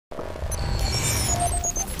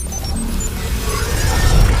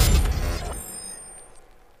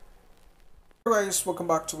Hello guys, welcome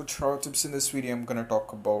back to Travel Tips. In this video I'm gonna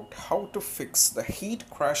talk about how to fix the heat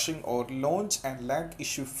crashing or launch and lag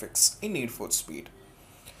issue fix in Need for Speed.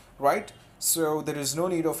 Right? So there is no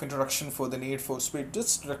need of introduction for the Need for Speed,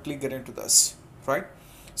 just directly get into this. Right?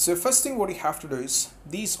 So first thing what you have to do is,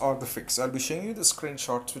 these are the fix. I'll be showing you the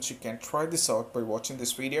screenshots which you can try this out by watching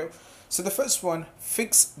this video. So the first one,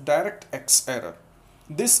 fix DirectX error.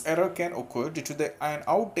 This error can occur due to an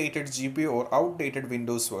outdated GPU or outdated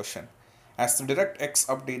Windows version. As the DirectX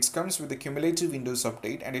updates comes with the cumulative Windows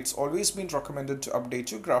update, and it's always been recommended to update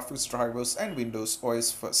your graphics drivers and Windows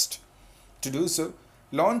OS first. To do so,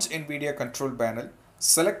 launch NVIDIA Control Panel,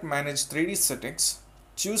 select Manage 3D Settings,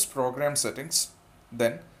 choose Program Settings,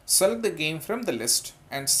 then select the game from the list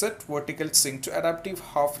and set vertical sync to adaptive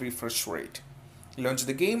half refresh rate. Launch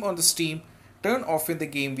the game on the Steam, turn off in the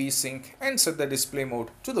game VSync and set the display mode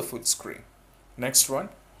to the full screen. Next one,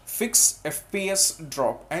 fix FPS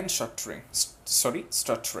Drop and Stuttering.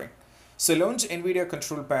 So launch NVIDIA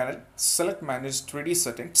Control Panel, select Manage 3D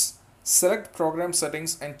Settings, select Program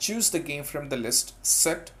Settings and choose the game from the list,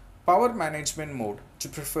 set Power Management Mode to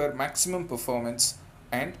prefer maximum performance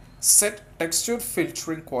and set Texture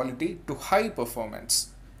Filtering Quality to high performance.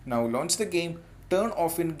 Now launch the game, turn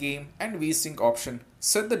off in game and VSync option,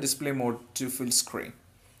 set the display mode to full screen.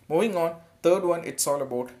 Moving on, third one, it's all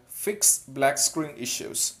about fix black screen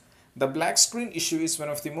issues. The black screen issue is one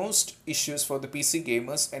of the most issues for the PC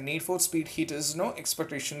gamers, and Need for Speed heaters no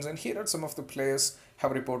expectations, and here are some of the players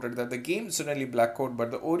have reported that the game is suddenly black out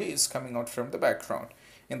but the audio is coming out from the background.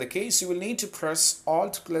 In the case, you will need to press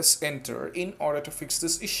Alt plus Enter in order to fix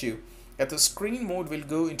this issue. At the screen mode will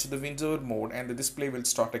go into the windowed mode and the display will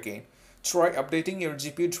start again. Try updating your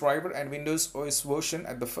GPU driver and Windows OS version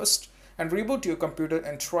at the first and reboot your computer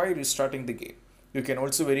and try restarting the game. You can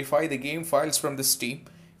also verify the game files from the Steam.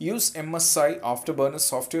 Use MSI Afterburner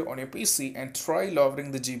software on your PC and try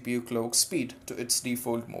lowering the GPU clock speed to its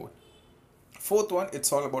default mode. Fourth one,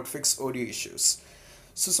 it's all about fix audio issues.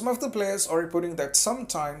 So some of the players are reporting that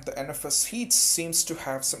sometimes the NFS heat seems to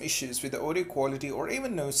have some issues with the audio quality or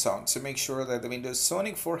even no sound. So make sure that the Windows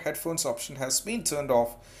Sonic for headphones option has been turned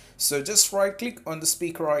off. So just right click on the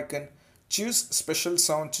speaker icon, choose special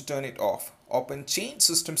sound to turn it off. Open change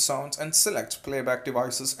system sounds and select playback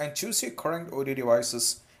devices and choose your current audio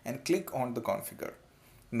devices and click on the configure.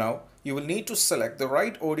 Now you will need to select the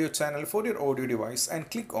right audio channel for your audio device and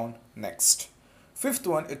click on next. Fifth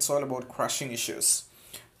one, it's all about crashing issues.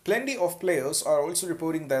 Plenty of players are also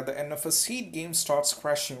reporting that the NFS heat game starts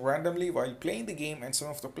crashing randomly while playing the game, and some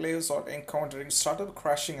of the players are encountering startup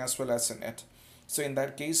crashing as well as in it. So in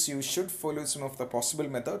that case, you should follow some of the possible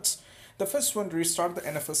methods. The first one, restart the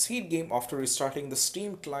NFS heat game after restarting the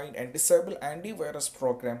Steam client and disable antivirus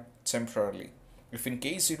program temporarily. If in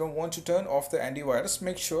case you don't want to turn off the antivirus,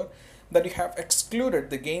 make sure that you have excluded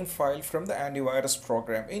the game file from the antivirus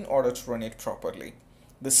program in order to run it properly.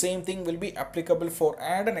 The same thing will be applicable for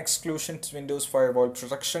add an exclusion to Windows Firewall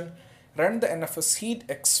protection. Run the NFS heat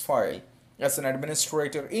X file as an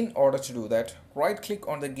administrator. In order to do that, right click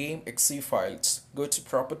on the game exe files, go to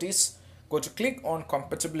properties, go to click on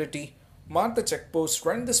compatibility, mark the checkpost,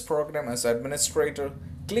 run this program as administrator,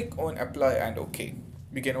 click on apply and OK.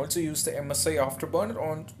 We can also use the MSI Afterburner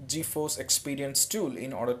on GeForce Experience tool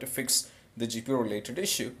in order to fix the GPU related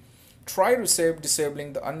issue. Try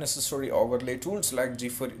disabling the unnecessary overlay tools like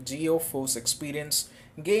GeForce Experience,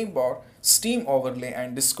 Game Bar, Steam overlay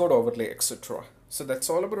and Discord overlay, etc. So that's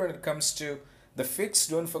all about when it comes to the fix.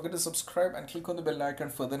 Don't forget to subscribe and click on the bell icon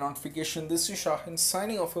for the notification. This is Shahin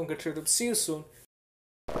signing off from GetRhythm. See you soon.